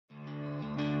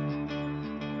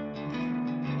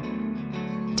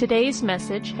Today's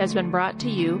message has been brought to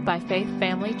you by Faith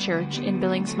Family Church in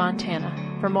Billings, Montana.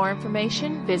 For more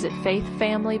information, visit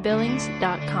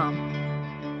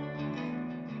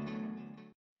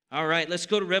faithfamilybillings.com. All right, let's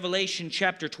go to Revelation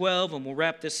chapter 12, and we'll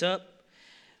wrap this up.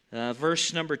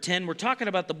 Verse number 10, we're talking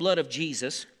about the blood of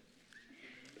Jesus.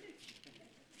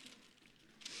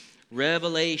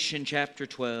 Revelation chapter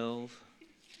 12.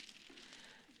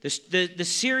 The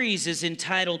series is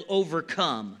entitled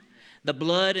Overcome, the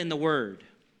Blood and the Word.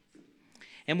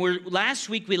 And last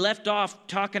week we left off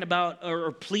talking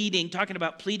about pleading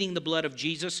the blood of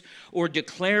Jesus or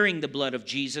declaring the blood of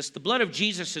Jesus. The blood of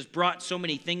Jesus has brought so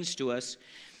many things to us.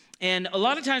 And a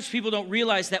lot of times people don't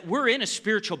realize that we're in a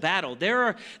spiritual battle.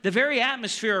 The very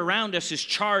atmosphere around us is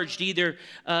charged either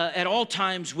at all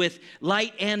times with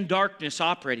light and darkness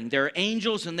operating. There are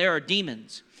angels and there are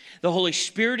demons. The Holy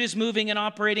Spirit is moving and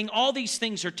operating. All these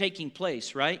things are taking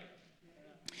place, right?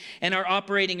 And are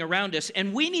operating around us.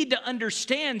 And we need to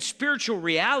understand spiritual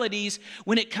realities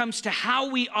when it comes to how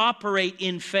we operate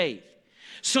in faith.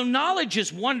 So knowledge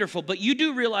is wonderful, but you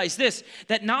do realize this,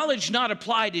 that knowledge not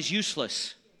applied is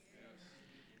useless.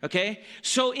 Okay?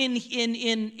 So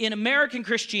in American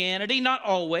Christianity, not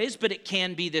always, but it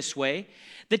can be this way,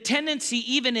 the tendency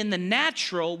even in the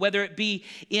natural, whether it be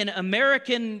in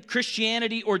American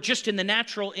Christianity or just in the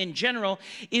natural in general,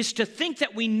 is to think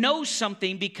that we know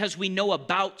something because we know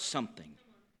about something.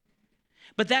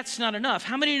 But that's not enough.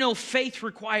 How many know faith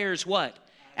requires what?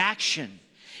 Action.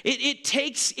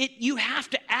 You have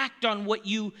to act on what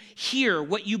you hear,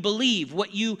 what you believe,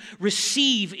 what you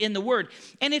receive in the Word.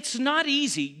 And it's not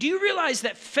easy. Do you realize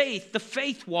that faith, the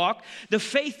faith walk, the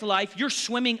faith life, you're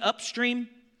swimming upstream?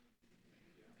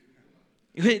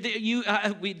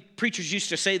 Preachers used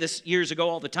to say this years ago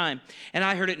all the time, and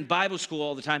I heard it in Bible school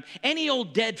all the time. Any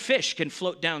old dead fish can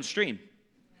float downstream.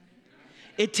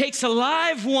 It takes a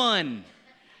live one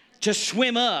to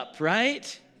swim up,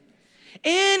 right?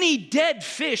 Any dead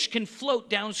fish can float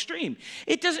downstream.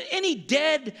 Any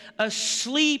dead,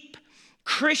 asleep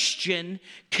Christian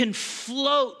can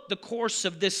float the course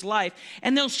of this life,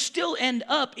 and they'll still end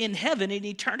up in heaven in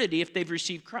eternity if they've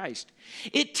received Christ.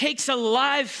 It takes a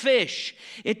live fish.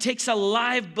 It takes a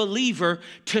live believer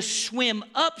to swim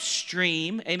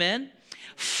upstream, amen,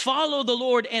 follow the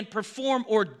Lord and perform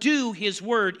or do His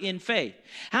word in faith.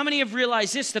 How many have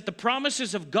realized this, that the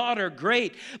promises of God are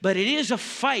great, but it is a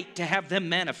fight to have them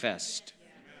manifest?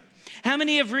 How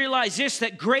many have realized this,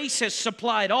 that grace has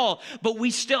supplied all, but we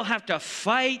still have to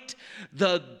fight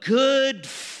the good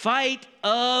fight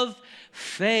of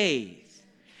faith?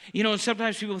 You know, and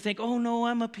sometimes people think, oh no,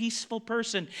 I'm a peaceful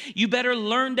person. You better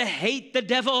learn to hate the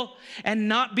devil and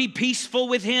not be peaceful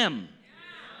with him.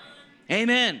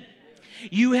 Amen.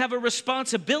 You have a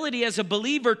responsibility as a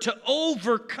believer to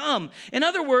overcome. In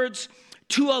other words,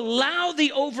 to allow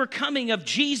the overcoming of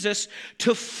Jesus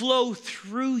to flow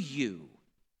through you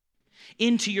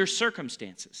into your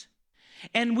circumstances.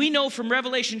 And we know from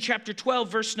Revelation chapter 12,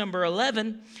 verse number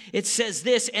 11, it says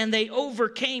this, and they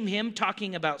overcame him,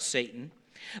 talking about Satan,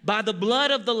 by the blood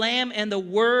of the Lamb and the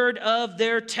word of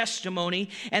their testimony,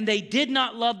 and they did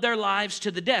not love their lives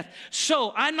to the death.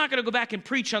 So I'm not going to go back and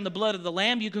preach on the blood of the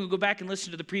Lamb. You can go back and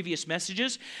listen to the previous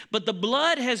messages. But the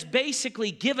blood has basically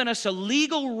given us a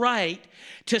legal right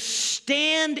to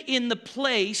stand in the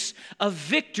place of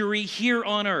victory here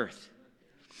on earth.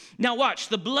 Now watch,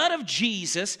 the blood of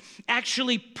Jesus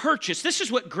actually purchased. This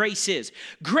is what grace is.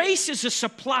 Grace is a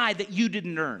supply that you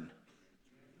didn't earn.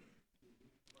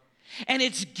 And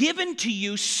it's given to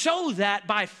you so that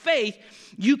by faith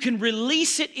you can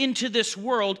release it into this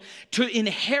world to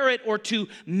inherit or to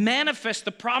manifest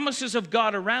the promises of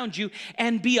God around you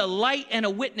and be a light and a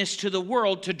witness to the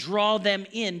world to draw them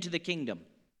into the kingdom.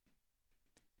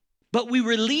 But we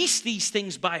release these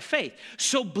things by faith.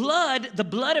 So the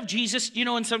blood of Jesus, you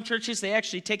know, in some churches they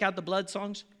actually take out the blood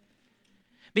songs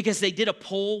because they did a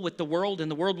poll with the world and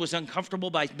the world was uncomfortable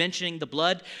by mentioning the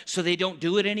blood, so they don't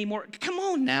do it anymore. Come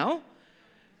on now.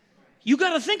 You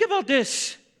got to think about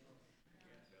this.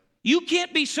 You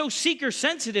can't be so seeker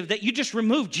sensitive that you just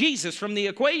remove Jesus from the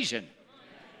equation.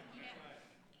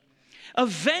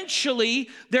 Eventually,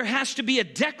 there has to be a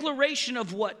declaration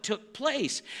of what took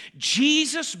place.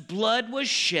 Jesus' blood was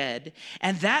shed,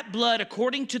 and that blood,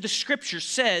 according to the scripture,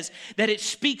 says that it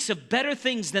speaks of better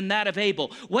things than that of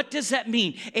Abel. What does that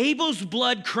mean? Abel's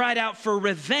blood cried out for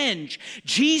revenge.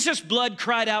 Jesus' blood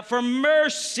cried out for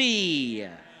mercy.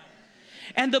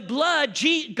 And the blood,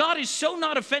 God is so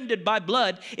not offended by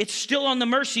blood, it's still on the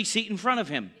mercy seat in front of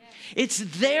him. It's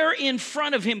there in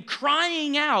front of him,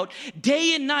 crying out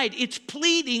day and night. It's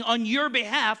pleading on your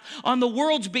behalf, on the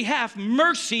world's behalf.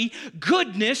 Mercy,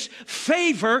 goodness,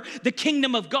 favor. The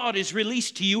kingdom of God is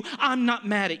released to you. I'm not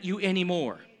mad at you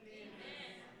anymore.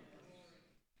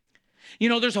 You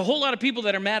know, there's a whole lot of people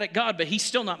that are mad at God, but he's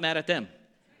still not mad at them.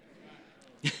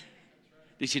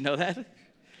 Did you know that?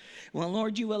 Well,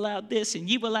 Lord, you allowed this and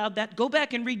you allowed that. Go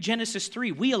back and read Genesis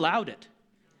 3. We allowed it.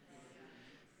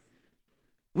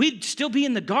 We'd still be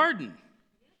in the garden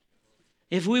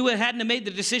if we hadn't made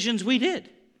the decisions we did.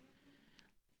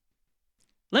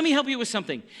 Let me help you with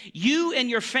something. You and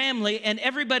your family and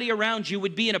everybody around you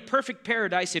would be in a perfect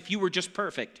paradise if you were just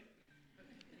perfect.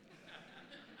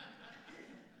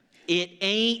 It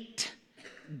ain't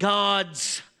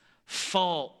God's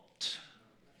fault.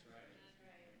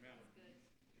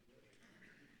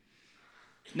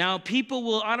 Now, people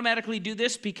will automatically do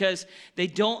this because they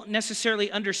don't necessarily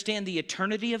understand the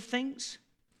eternity of things.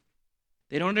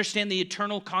 They don't understand the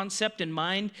eternal concept in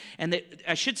mind, and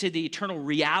I should say the eternal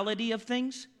reality of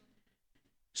things.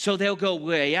 So they'll go,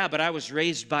 well, yeah, but I was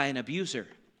raised by an abuser.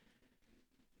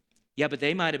 Yeah, but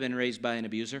they might have been raised by an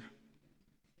abuser.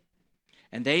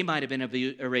 And they might have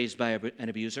been raised by an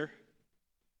abuser.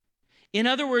 In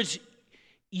other words,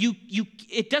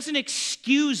 it doesn't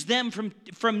excuse them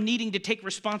from needing to take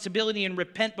responsibility and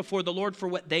repent before the Lord for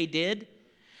what they did.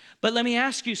 But let me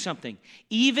ask you something.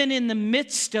 Even in the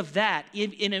midst of that,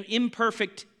 in an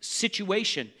imperfect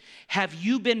situation, have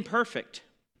you been perfect?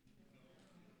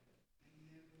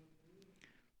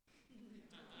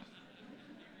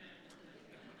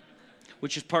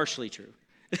 Which is partially true.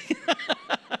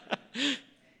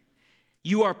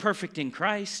 You are perfect in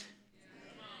Christ.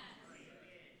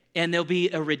 And there'll be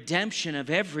a redemption of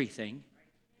everything.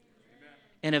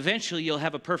 And eventually you'll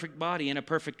have a perfect body and a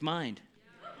perfect mind.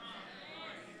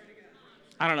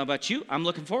 I don't know about you. I'm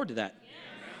looking forward to that.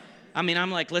 I mean,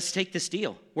 I'm like, let's take this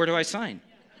deal. Where do I sign?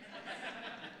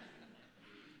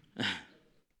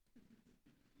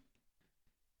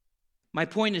 My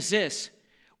point is this.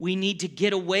 We need to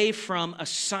get away from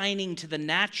assigning to the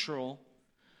natural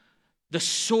the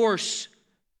source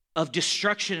of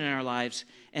destruction in our lives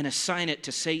and assign it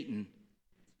to Satan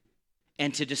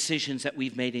and to decisions that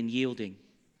we've made in yielding.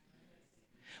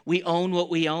 We own what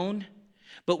we own,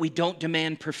 but we don't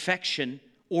demand perfection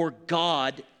or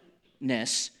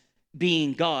godness,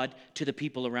 being God, to the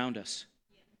people around us.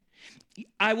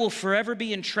 I will forever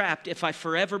be entrapped if I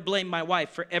forever blame my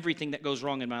wife for everything that goes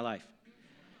wrong in my life.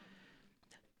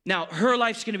 Now, her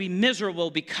life's going to be miserable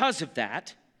because of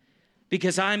that,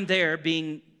 because I'm there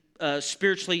being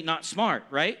spiritually not smart,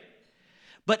 right?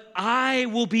 But I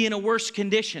will be in a worse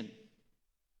condition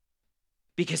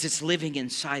because it's living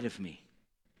inside of me.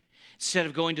 Instead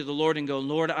of going to the Lord and go,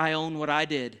 Lord, I own what I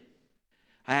did.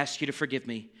 I ask you to forgive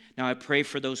me. Now I pray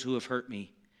for those who have hurt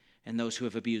me and those who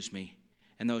have abused me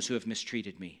and those who have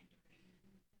mistreated me.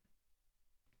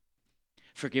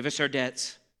 Forgive us our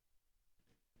debts.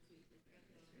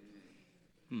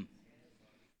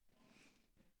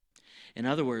 In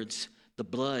other words, the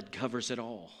blood covers it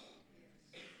all.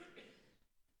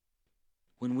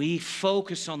 When we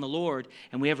focus on the Lord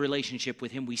and we have a relationship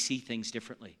with Him, we see things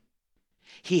differently.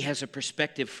 He has a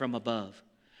perspective from above,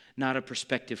 not a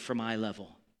perspective from eye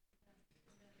level.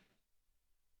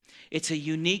 It's a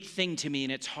unique thing to me,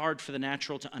 and it's hard for the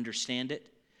natural to understand it,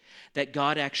 that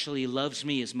God actually loves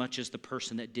me as much as the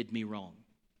person that did me wrong.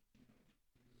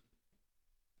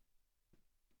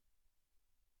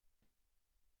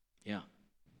 Yeah.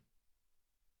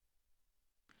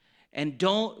 And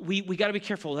we got to be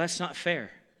careful. That's not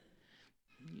fair.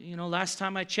 You know, last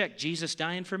time I checked, Jesus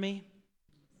dying for me,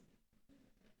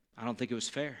 I don't think it was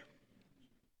fair.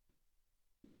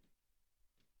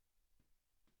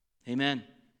 Amen.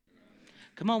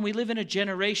 Come on, we live in a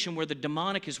generation where the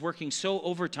demonic is working so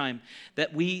overtime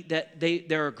that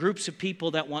there are groups of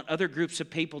people that want other groups of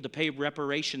people to pay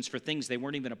reparations for things they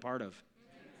weren't even a part of.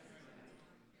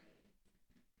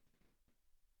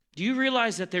 Do you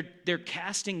realize that they're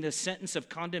casting the sentence of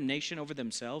condemnation over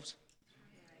themselves?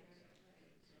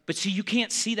 But see, you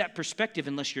can't see that perspective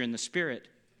unless you're in the Spirit,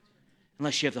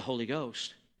 unless you have the Holy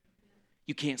Ghost.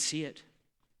 You can't see it.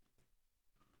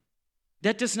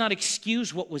 That does not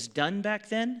excuse what was done back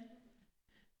then.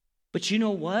 But you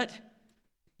know what?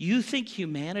 You think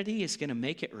humanity is going to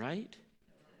make it right?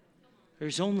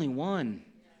 There's only one.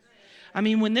 I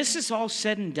mean, when this is all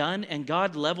said and done and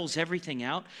God levels everything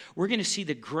out, we're going to see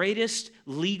the greatest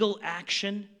legal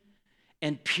action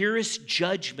and purest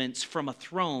judgments from a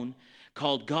throne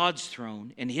called God's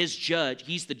throne, and He's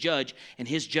the judge, and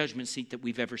His judgment seat that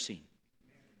we've ever seen.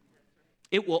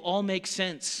 It will all make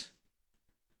sense.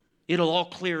 It'll all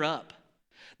clear up.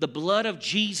 The blood of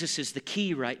Jesus is the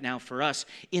key right now for us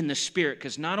in the Spirit,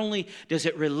 because not only does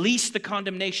it release the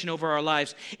condemnation over our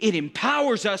lives, it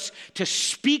empowers us to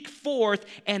speak forth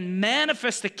and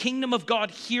manifest the kingdom of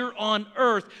God here on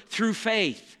earth through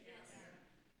faith.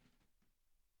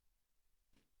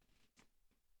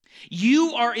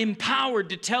 You are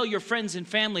empowered to tell your friends and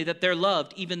family that they're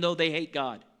loved even though they hate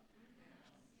God.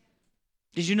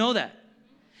 Did you know that?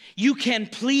 You can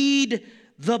plead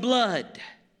the blood.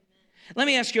 Let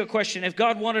me ask you a question. If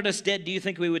God wanted us dead, do you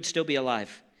think we would still be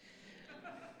alive?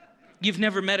 You've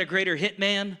never met a greater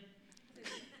hitman?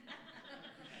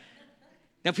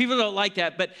 Now, people don't like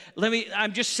that, but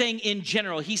I'm just saying in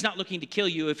general, he's not looking to kill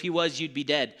you. If he was, you'd be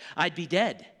dead. I'd be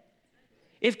dead.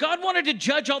 If God wanted to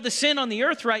judge all the sin on the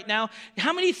earth right now,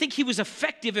 how many think he was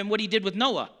effective in what he did with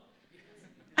Noah?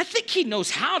 I think he knows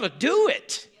how to do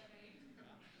it.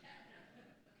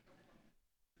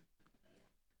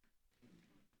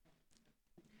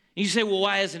 You say, well,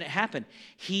 why hasn't it happened?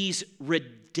 He's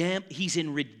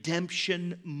in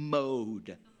redemption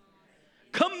mode.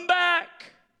 Come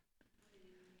back.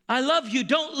 I love you.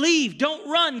 Don't leave. Don't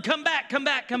run. Come back, come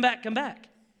back, come back, come back.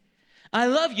 I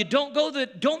love you.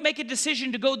 Don't make a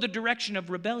decision to go the direction of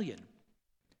rebellion.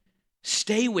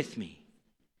 Stay with me.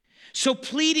 So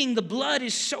pleading the blood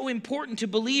is so important to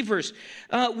believers.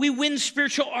 We win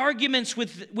spiritual arguments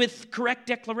with correct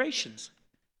declarations.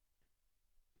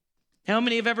 How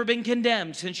many have ever been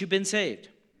condemned since you've been saved?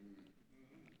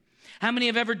 How many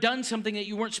have ever done something that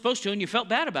you weren't supposed to and you felt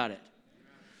bad about it?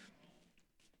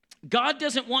 God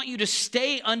doesn't want you to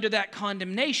stay under that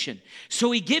condemnation,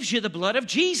 so he gives you the blood of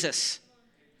Jesus.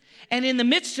 And in the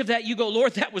midst of that, you go,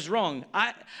 Lord, that was wrong.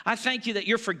 I thank you that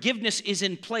your forgiveness is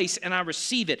in place and I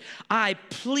receive it. I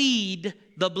plead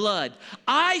the blood.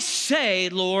 I say,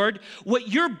 Lord, what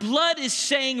your blood is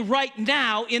saying right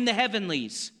now in the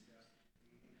heavenlies.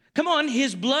 Come on,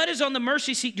 his blood is on the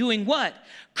mercy seat doing what?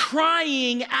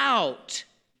 Crying out.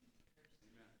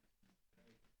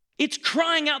 It's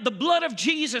crying out. The blood of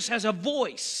Jesus has a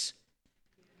voice.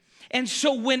 And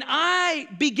so when I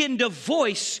begin to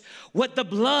voice what the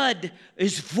blood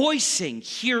is voicing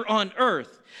here on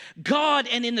earth, God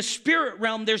and in the spirit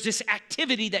realm, there's this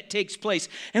activity that takes place.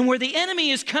 And where the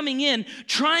enemy is coming in,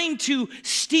 trying to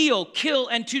steal, kill,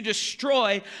 and to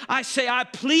destroy, I say, I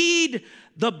plead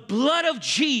the blood of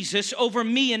Jesus over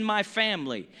me and my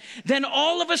family. Then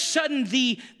all of a sudden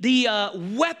the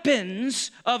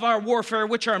weapons of our warfare,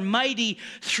 which are mighty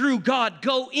through God,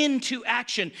 go into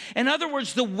action. In other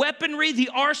words, the weaponry, the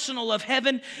arsenal of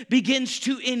heaven begins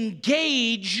to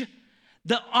engage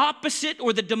the opposite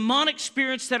or the demonic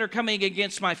spirits that are coming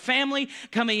against my family,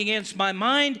 coming against my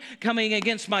mind, coming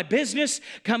against my business,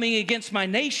 coming against my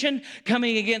nation,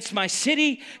 coming against my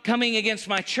city, coming against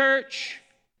my church.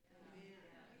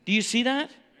 Do you see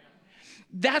that?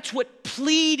 That's what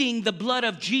pleading the blood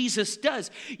of Jesus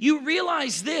does. You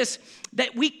realize this,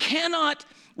 that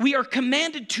we are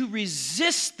commanded to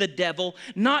resist the devil,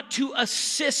 not to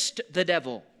assist the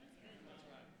devil.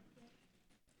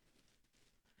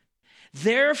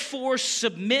 Therefore,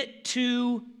 submit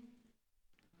to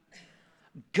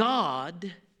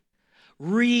God,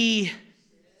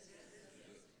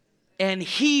 and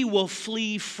he will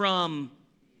flee from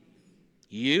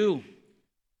you.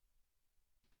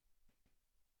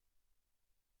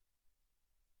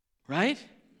 Right?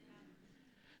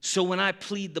 So when I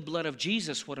plead the blood of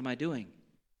Jesus, what am I doing?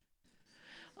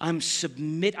 I'm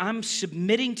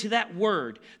submitting to that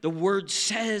word. The word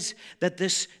says that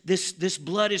this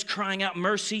blood is crying out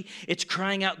mercy. It's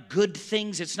crying out good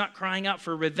things. It's not crying out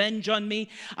for revenge on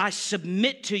me. I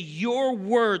submit to your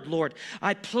word, Lord.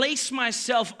 I place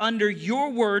myself under your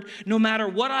word no matter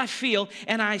what I feel,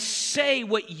 and I say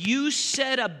what you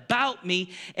said about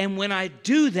me. And when I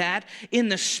do that in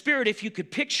the spirit, if you could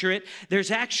picture it,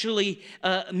 there's actually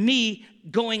me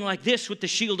going like this with the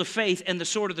shield of faith and the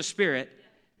sword of the Spirit.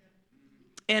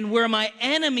 And where my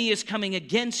enemy is coming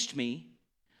against me,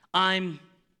 Ian,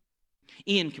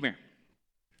 come here.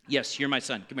 Yes, you're my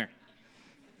son. Come here.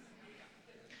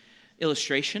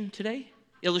 Illustration today.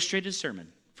 Illustrated sermon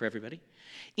for everybody.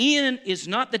 Ian is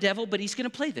not the devil, but he's going to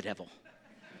play the devil.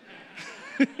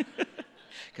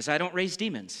 Because I don't raise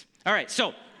demons. All right,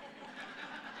 so.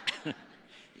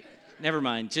 Never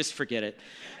mind. Just forget it.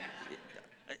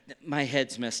 My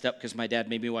head's messed up because my dad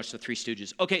made me watch the Three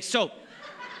Stooges. Okay, so.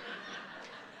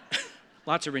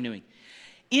 Lots of renewing.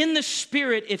 In the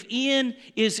spirit, if Ian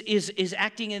is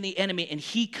acting in the enemy and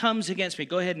he comes against me,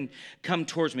 go ahead and come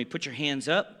towards me. Put your hands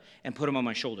up and put them on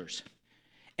my shoulders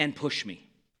and push me.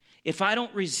 If I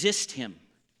don't resist him,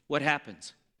 what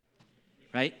happens?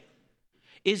 Right?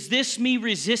 Is this me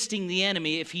resisting the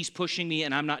enemy if he's pushing me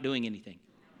and I'm not doing anything?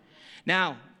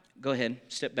 Now, go ahead,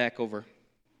 step back over.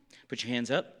 Put your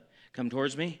hands up, come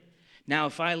towards me. Now,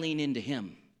 if I lean into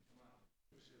him.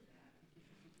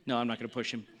 No, I'm not going to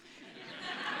push him.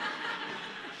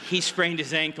 He sprained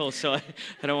his ankle, so I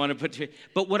don't want to put you.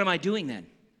 But what am I doing then?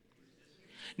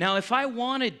 Now, if I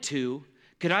wanted to,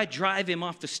 could I drive him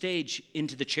off the stage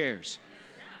into the chairs?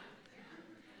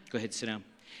 Go ahead, sit down.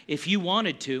 If you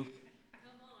wanted to,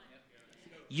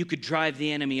 you could drive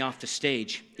the enemy off the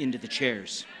stage into the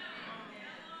chairs.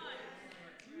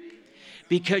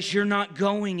 Because you're not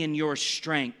going in your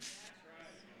strength.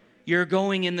 You're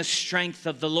going in the strength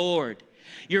of the Lord.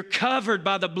 You're covered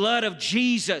by the blood of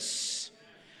Jesus.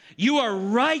 You are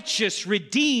righteous,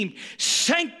 redeemed,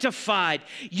 sanctified.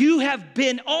 You have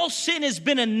been, all sin has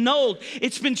been annulled.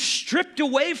 It's been stripped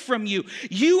away from you.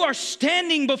 You are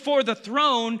standing before the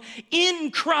throne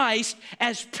in Christ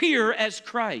as pure as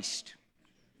Christ.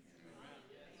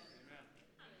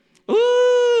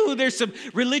 Ooh, there's some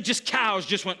religious cows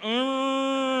just went,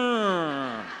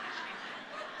 well,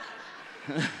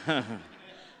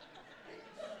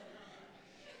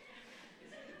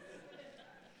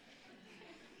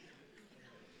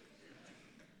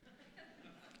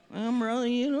 brother,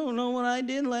 you don't know what I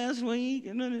did last week.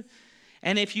 And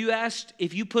if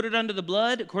you put it under the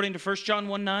blood, according to 1 John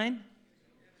 1:9,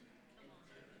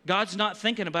 God's not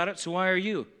thinking about it, so why are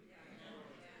you?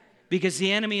 Because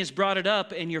the enemy has brought it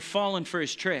up and you're falling for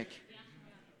his trick.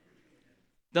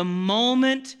 The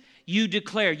moment you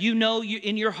declare, you know you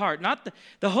in your heart,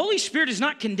 the Holy Spirit is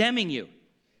not condemning you.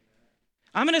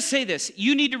 I'm going to say this.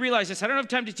 You need to realize this. I don't have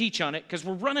time to teach on it because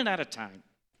we're running out of time.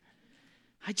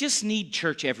 I just need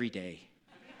church every day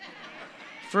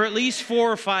for at least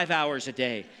 4 or 5 hours a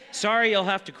day. Sorry, you'll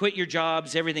have to quit your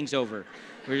jobs. Everything's over.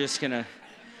 We're just going to,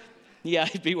 yeah,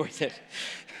 it'd be worth it.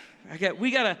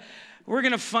 We're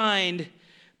going to find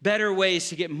better ways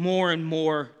to get more and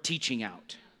more teaching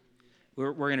out.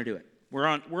 We're going to do it. We're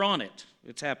on it.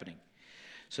 It's happening.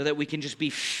 So that we can just be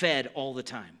fed all the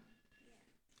time.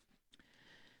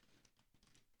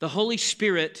 The Holy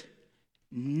Spirit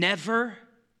never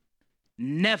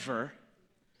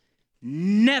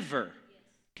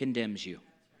condemns you.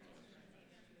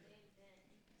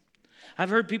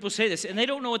 I've heard people say this, and they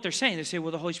don't know what they're saying. They say,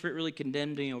 well, the Holy Spirit really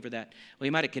condemned me over that. Well,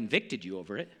 he might have convicted you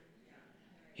over it.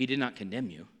 He did not condemn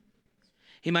you.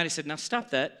 He might have said, now stop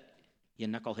that, you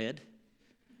knucklehead.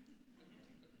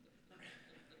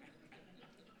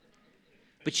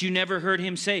 But you never heard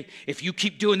him say, if you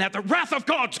keep doing that, the wrath of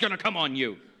God's going to come on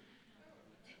you.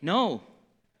 No,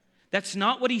 that's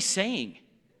not what he's saying.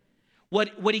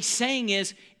 What he's saying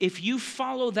is, if you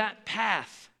follow that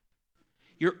path,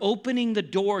 you're opening the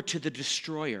door to the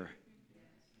destroyer.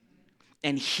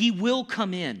 And he will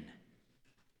come in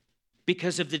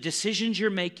because of the decisions you're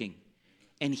making,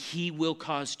 and he will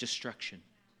cause destruction.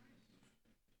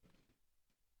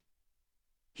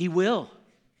 He will.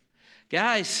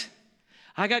 Guys,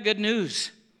 I got good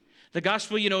news. The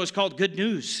gospel, is called good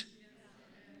news.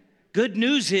 Good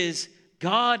news is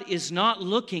God is not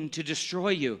looking to destroy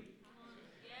you.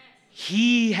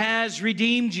 He has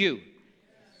redeemed you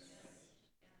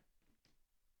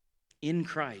in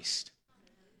Christ.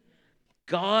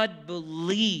 God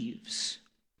believes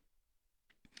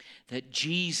that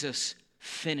Jesus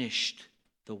finished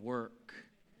the work.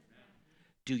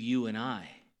 Do you and I?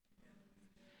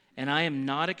 And I am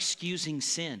not excusing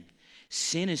sin.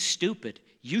 Sin is stupid.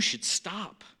 You should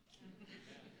stop.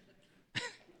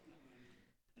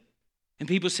 And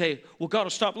people say, well, God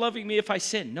will stop loving me if I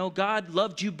sin. No, God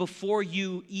loved you before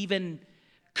you even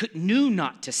knew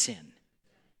not to sin.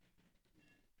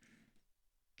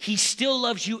 He still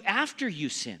loves you after you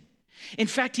sin. In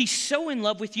fact, he's so in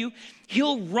love with you,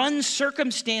 he'll run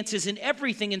circumstances and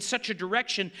everything in such a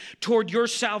direction toward your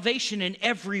salvation in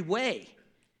every way.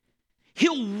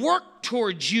 He'll work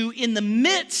towards you in the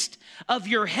midst of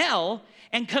your hell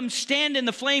and come stand in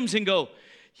the flames and go,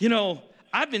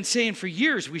 I've been saying for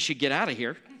years we should get out of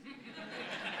here.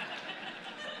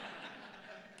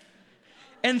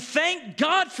 And thank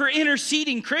God for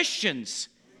interceding Christians,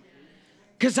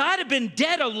 because I'd have been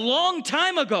dead a long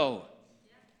time ago.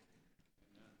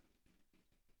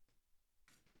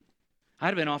 I'd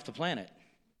have been off the planet.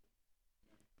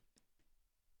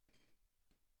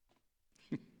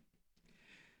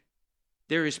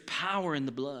 There is power in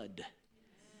the blood.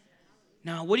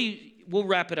 Now, we'll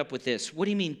wrap it up with this. What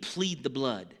do you mean, plead the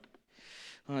blood?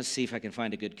 Well, let's see if I can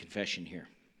find a good confession here.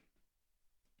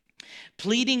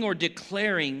 Pleading or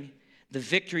declaring the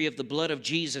victory of the blood of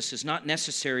Jesus is not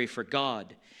necessary for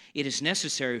God. It is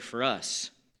necessary for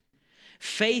us.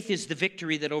 Faith is the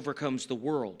victory that overcomes the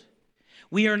world.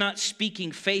 We are not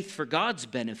speaking faith for God's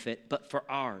benefit, but for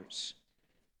ours.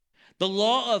 The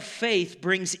law of faith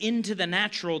brings into the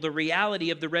natural the reality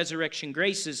of the resurrection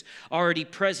graces already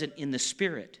present in the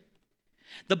Spirit.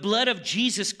 The blood of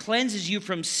Jesus cleanses you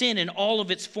from sin in all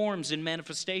of its forms and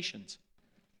manifestations.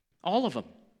 All of them.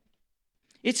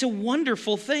 It's a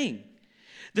wonderful thing.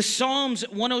 The Psalms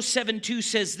 107:2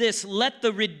 says this, "Let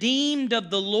the redeemed of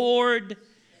the Lord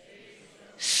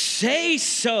say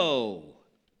so."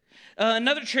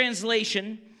 Another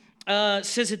translation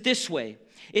says it this way.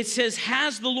 It says,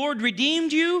 "Has the Lord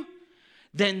redeemed you?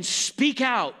 Then speak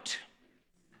out."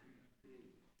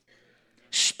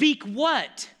 Speak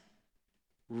what?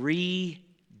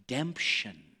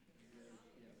 Redemption.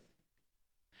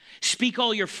 Speak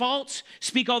all your faults.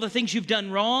 Speak all the things you've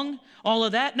done wrong. All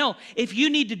of that. No, if you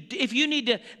need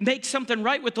to make something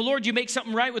right with the Lord, you make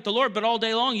something right with the Lord. But all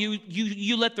day long,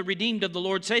 you let the redeemed of the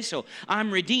Lord say so.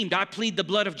 I'm redeemed. I plead the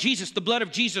blood of Jesus. The blood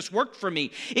of Jesus worked for me.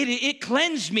 It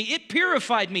cleansed me. It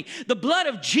purified me. The blood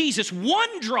of Jesus,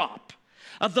 one drop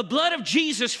of the blood of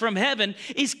Jesus from heaven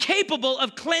is capable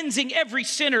of cleansing every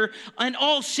sinner and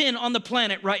all sin on the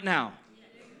planet right now.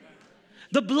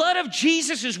 The blood of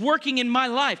Jesus is working in my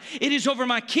life. It is over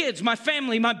my kids, my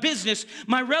family, my business,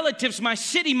 my relatives, my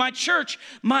city, my church,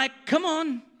 come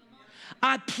on.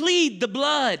 I plead the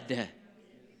blood.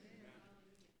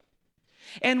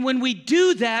 And when we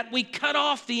do that, we cut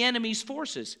off the enemy's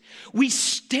forces. We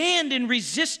stand in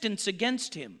resistance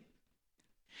against him.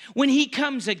 When he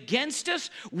comes against us,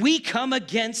 we come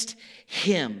against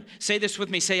him. Say this with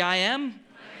me. Say, I am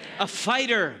a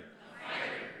fighter.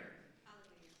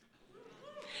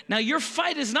 Now, your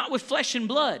fight is not with flesh and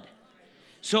blood.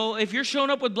 So if you're showing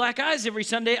up with black eyes every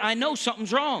Sunday, I know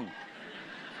something's wrong.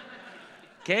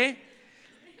 Okay?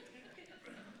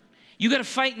 You got to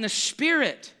fight in the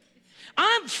Spirit.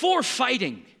 I'm for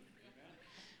fighting.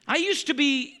 I used to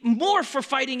be more for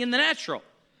fighting in the natural.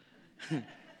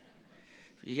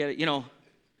 You got to,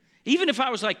 even if I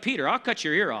was like Peter, I'll cut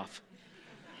your ear off.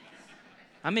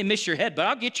 I may miss your head, but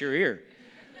I'll get your ear.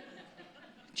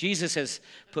 Jesus has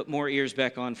put more ears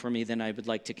back on for me than I would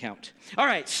like to count. All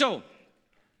right, so,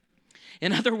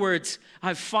 in other words,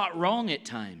 I've fought wrong at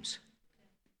times.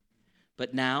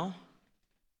 But now,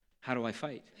 how do I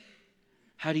fight?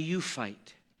 How do you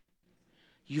fight?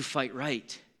 You fight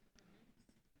right.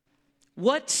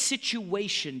 What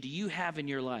situation do you have in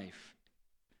your life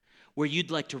where you'd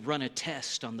like to run a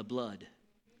test on the blood?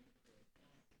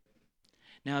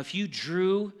 Now, if you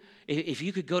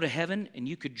could go to heaven and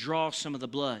you could draw some of the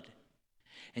blood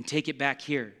and take it back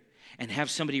here and have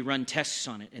somebody run tests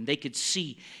on it and they could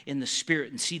see in the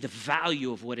Spirit and see the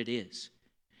value of what it is,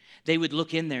 they would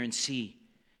look in there and see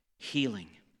healing,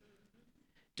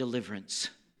 deliverance,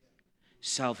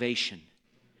 salvation,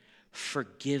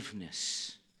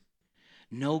 forgiveness,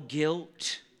 no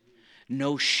guilt,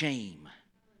 no shame.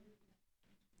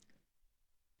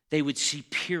 They would see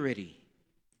purity.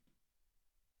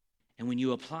 And when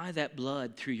you apply that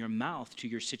blood through your mouth to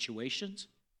your situations,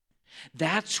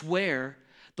 that's where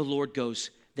the Lord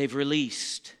goes, they've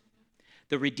released.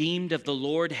 The redeemed of the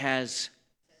Lord has.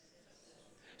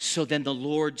 So then the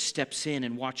Lord steps in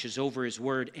and watches over his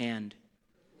word, and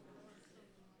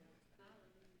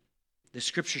the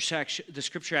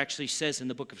scripture actually says in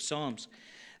the book of Psalms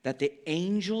that the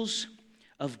angels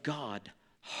of God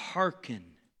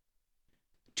hearken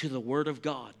to the word of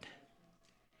God.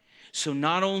 So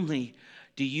not only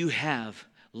do you have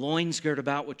loins girt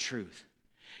about with truth,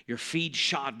 your feet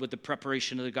shod with the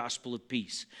preparation of the gospel of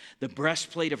peace, the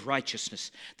breastplate of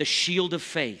righteousness, the shield of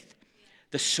faith,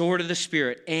 the sword of the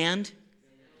Spirit, and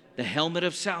the helmet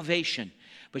of salvation,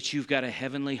 but you've got a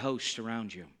heavenly host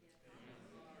around you.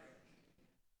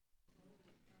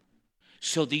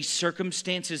 So these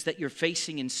circumstances that you're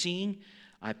facing and seeing,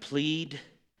 I plead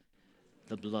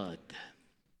the blood.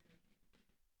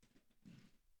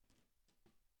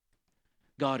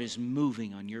 God is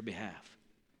moving on your behalf.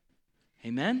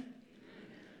 Amen?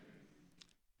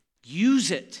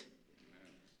 Use it.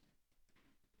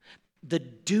 The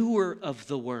doer of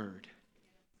the word.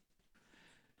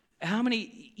 How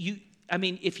many,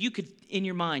 if you could, in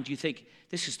your mind, you think,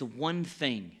 this is the one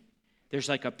thing, there's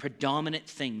like a predominant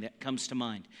thing that comes to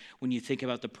mind when you think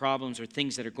about the problems or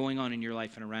things that are going on in your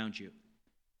life and around you.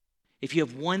 If you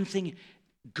have one thing,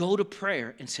 go to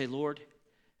prayer and say, Lord,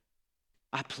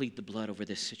 I plead the blood over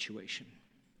this situation.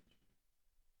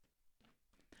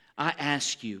 I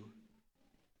ask you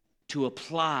to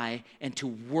apply and to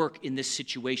work in this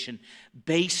situation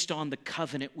based on the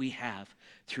covenant we have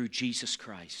through Jesus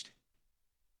Christ.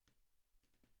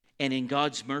 And in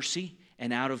God's mercy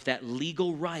and out of that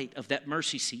legal right of that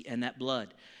mercy seat and that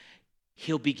blood,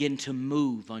 He'll begin to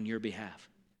move on your behalf.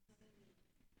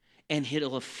 And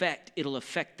it'll affect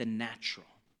the natural.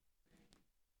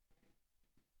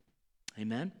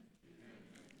 Amen?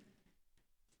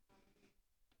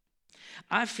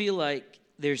 I feel like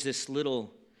there's this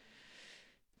little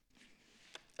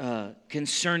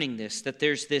concerning this, that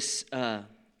there's this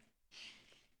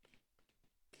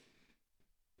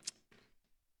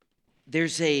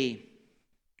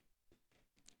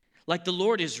like the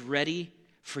Lord is ready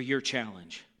for your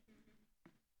challenge.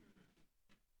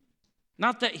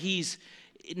 Not that he's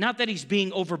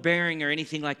being overbearing or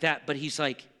anything like that, but he's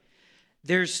like,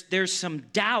 there's some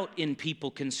doubt in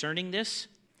people concerning this.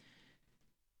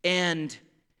 And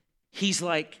he's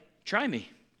like, try me.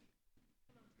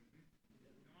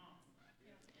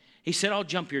 He said, I'll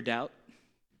jump your doubt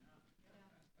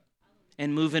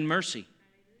and move in mercy.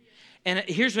 And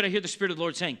here's what I hear the Spirit of the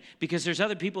Lord saying, because there's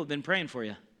other people who have been praying for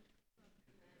you.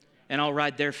 And I'll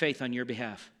ride their faith on your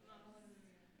behalf.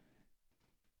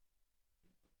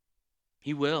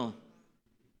 He will.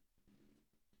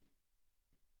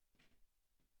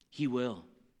 He will.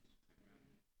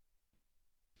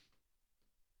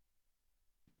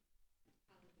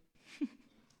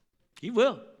 He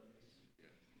will.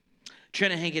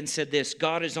 Trina Hankins said this,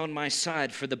 God is on my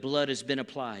side, for the blood has been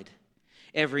applied.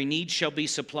 Every need shall be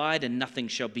supplied, and nothing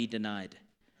shall be denied.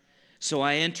 So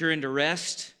I enter into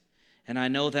rest, and I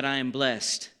know that I am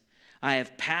blessed. I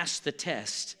have passed the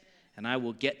test, and I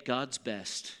will get God's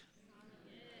best.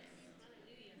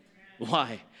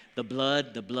 Why? The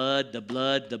blood, the blood, the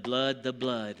blood, the blood, the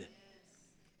blood.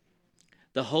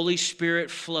 The Holy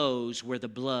Spirit flows where the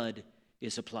blood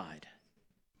is applied.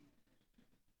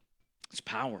 It's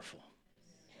powerful.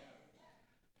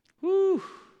 Woo.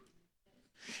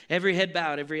 Every head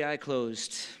bowed, every eye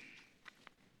closed.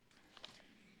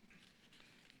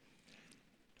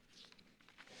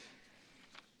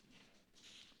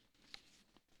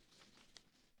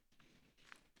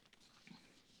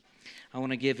 I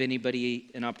want to give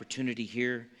anybody an opportunity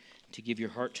here to give your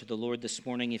heart to the Lord this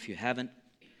morning if you haven't.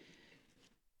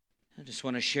 I just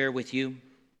want to share with you.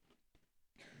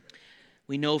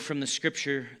 We know from the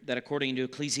scripture that according to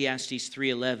Ecclesiastes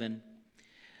 3:11,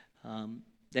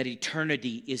 that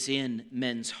eternity is in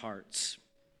men's hearts.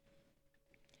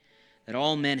 That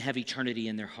all men have eternity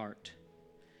in their heart.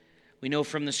 We know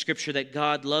from the scripture that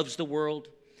God loves the world,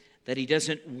 that He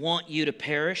doesn't want you to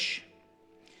perish.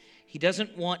 He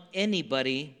doesn't want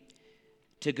anybody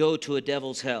to go to a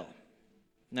devil's hell.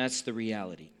 And that's the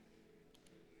reality.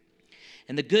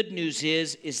 And the good news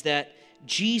is that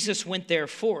Jesus went there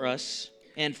for us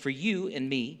and for you and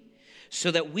me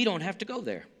so that we don't have to go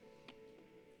there.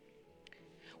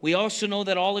 We also know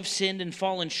that all have sinned and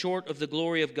fallen short of the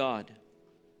glory of God.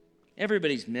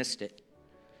 Everybody's missed it.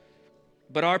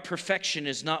 But our perfection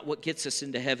is not what gets us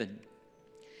into heaven.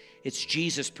 It's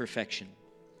Jesus' perfection.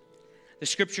 The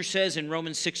scripture says in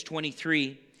Romans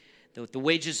 6:23 that the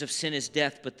wages of sin is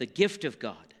death, but the gift of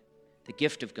God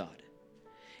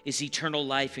is eternal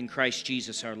life in Christ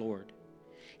Jesus our Lord.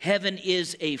 Heaven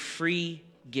is a free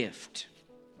gift.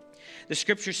 The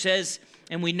scripture says,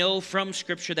 and we know from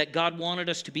scripture, that God wanted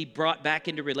us to be brought back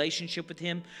into relationship with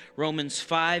Him. Romans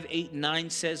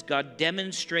 5:8-9 says, God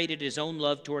demonstrated His own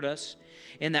love toward us,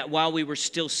 in that while we were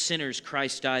still sinners,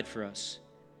 Christ died for us.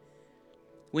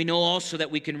 We know also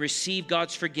that we can receive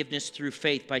God's forgiveness through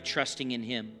faith by trusting in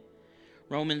Him.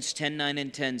 Romans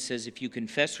 10:9-10 says, if you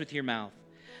confess with your mouth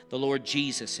the Lord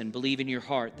Jesus and believe in your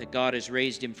heart that God has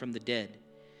raised Him from the dead,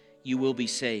 you will be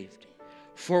saved.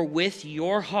 For with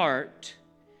your heart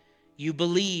you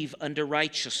believe unto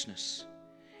righteousness,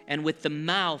 and with the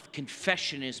mouth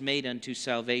confession is made unto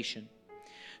salvation.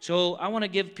 So I want to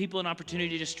give people an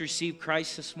opportunity just to receive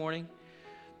Christ this morning.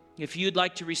 If you'd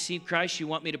like to receive Christ, you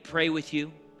want me to pray with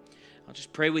you, I'll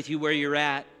just pray with you where you're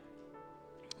at.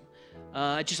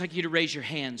 I'd just like you to raise your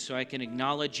hand so I can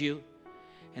acknowledge you,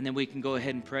 and then we can go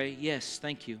ahead and pray. Yes,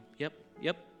 thank you.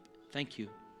 Yep, thank you.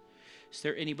 Is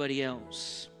there anybody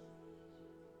else?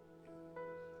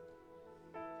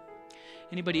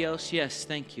 Anybody else? Yes,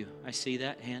 thank you. I see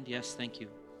that hand. Yes, thank you.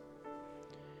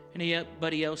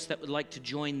 Anybody else that would like to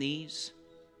join these?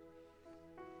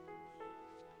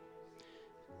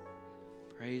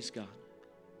 Praise God.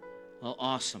 Well,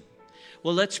 awesome.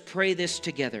 Well, let's pray this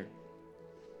together.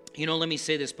 You know, let me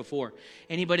say this before.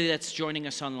 Anybody that's joining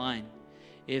us online,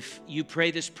 if you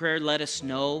pray this prayer, let us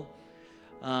know.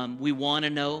 We want to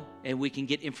know, and we can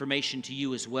get information to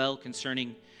you as well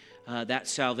concerning that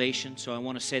salvation. So I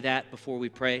want to say that before we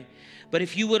pray. But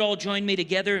if you would all join me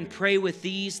together and pray with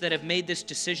these that have made this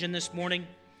decision this morning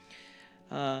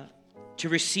to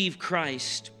receive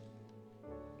Christ.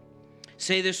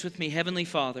 Say this with me. Heavenly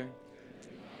Father,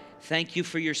 Thank you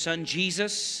for your Son,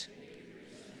 Jesus,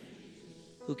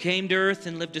 who came to earth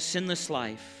and lived a sinless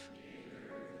life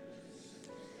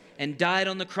and died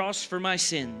on the cross for my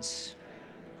sins.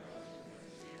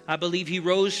 I believe he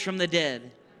rose from the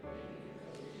dead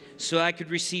so I could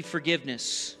receive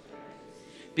forgiveness,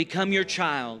 become your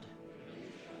child,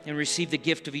 and receive the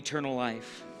gift of eternal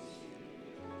life.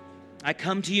 I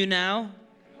come to you now.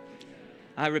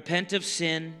 I repent of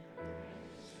sin.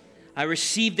 I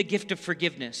receive the gift of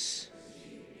forgiveness.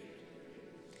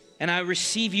 And I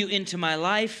receive you into my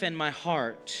life and my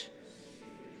heart.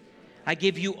 I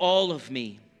give you all of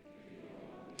me.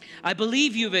 I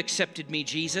believe you've accepted me,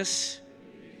 Jesus,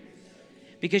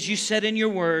 because you said in your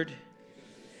word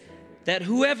that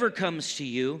whoever comes to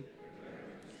you,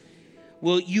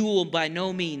 you will by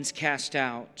no means cast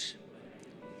out.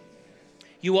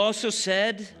 You also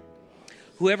said,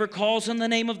 whoever calls on the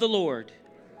name of the Lord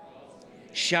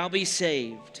shall be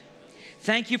saved.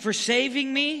 Thank you for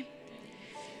saving me,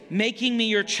 making me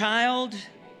your child,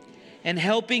 and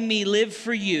helping me live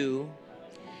for you.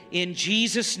 In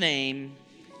Jesus' name,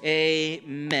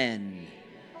 amen.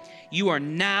 You are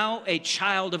now a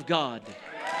child of God.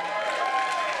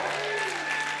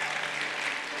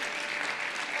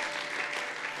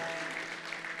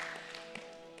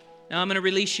 Now I'm going to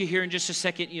release you here in just a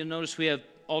second. You'll notice we have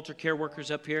altar care workers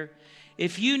up here.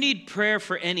 If you need prayer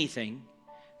for anything,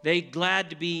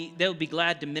 they'll be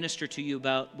glad to minister to you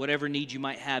about whatever need you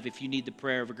might have if you need the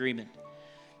prayer of agreement.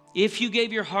 If you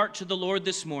gave your heart to the Lord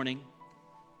this morning,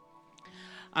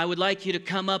 I would like you to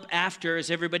come up after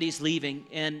as everybody's leaving,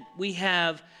 and we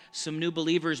have some new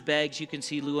believers bags. You can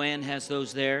see Luann has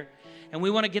those there. And we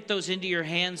want to get those into your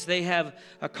hands. They have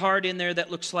a card in there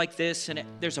that looks like this, and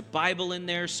there's a Bible in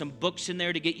there, some books in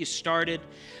there to get you started,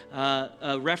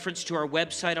 a reference to our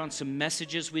website on some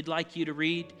messages we'd like you to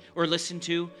read or listen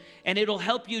to, and it'll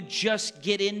help you just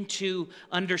get into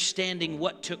understanding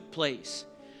what took place.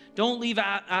 Don't leave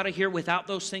out of here without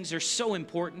those things. They're so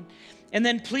important. And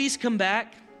then please come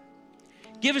back.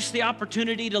 Give us the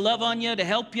opportunity to love on you, to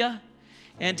help you,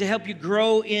 and to help you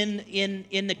grow in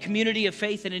the community of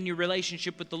faith and in your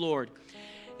relationship with the Lord.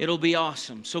 It'll be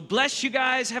awesome. So bless you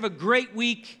guys. Have a great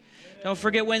week. Don't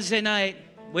forget Wednesday night.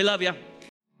 We love you.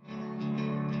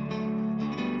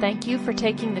 Thank you for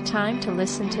taking the time to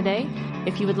listen today.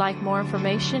 If you would like more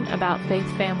information about Faith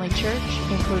Family Church,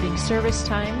 including service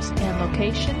times and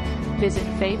location, visit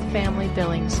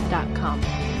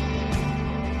faithfamilybillings.com.